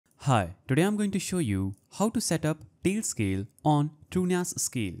Hi, today I'm going to show you how to set up Tailscale on TrueNAS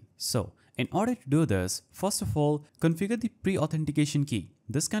Scale. So, in order to do this, first of all, configure the pre-authentication key.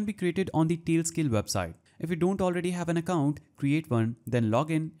 This can be created on the Tailscale website. If you don't already have an account, create one, then log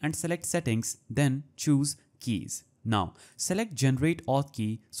in and select settings, then choose keys. Now, select generate auth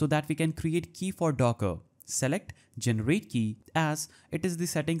key so that we can create key for Docker. Select generate key as it is the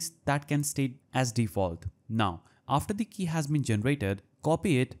settings that can stay as default. Now, after the key has been generated,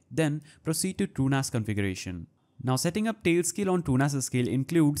 copy it, then proceed to TrueNAS configuration. Now, setting up Tailscale on TrueNAS Scale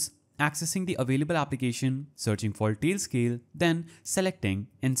includes accessing the available application, searching for Tailscale, then selecting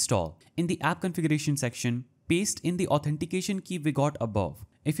install. In the app configuration section, paste in the authentication key we got above.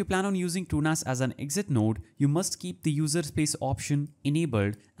 If you plan on using TrueNAS as an exit node, you must keep the user space option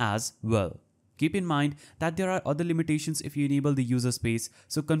enabled as well. Keep in mind that there are other limitations if you enable the user space,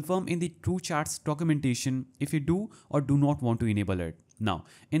 so confirm in the TrueCharts documentation if you do or do not want to enable it. Now,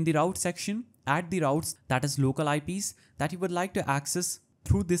 in the route section, add the routes, that is local IPs, that you would like to access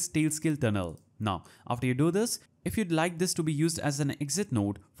through this Tailscale tunnel. Now, after you do this, if you'd like this to be used as an exit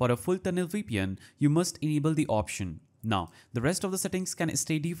node for a full tunnel VPN, you must enable the option. Now, the rest of the settings can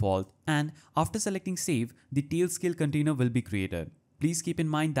stay default, and after selecting save, the Tailscale container will be created. Please keep in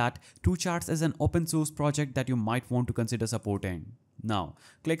mind that TrueCharts is an open source project that you might want to consider supporting. Now,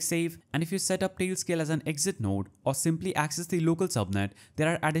 click save, and if you set up Tailscale as an exit node or simply access the local subnet, there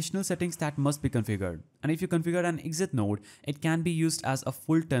are additional settings that must be configured. And if you configure an exit node, it can be used as a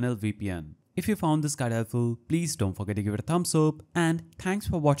full tunnel VPN. If you found this guide helpful, please don't forget to give it a thumbs up, and thanks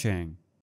for watching.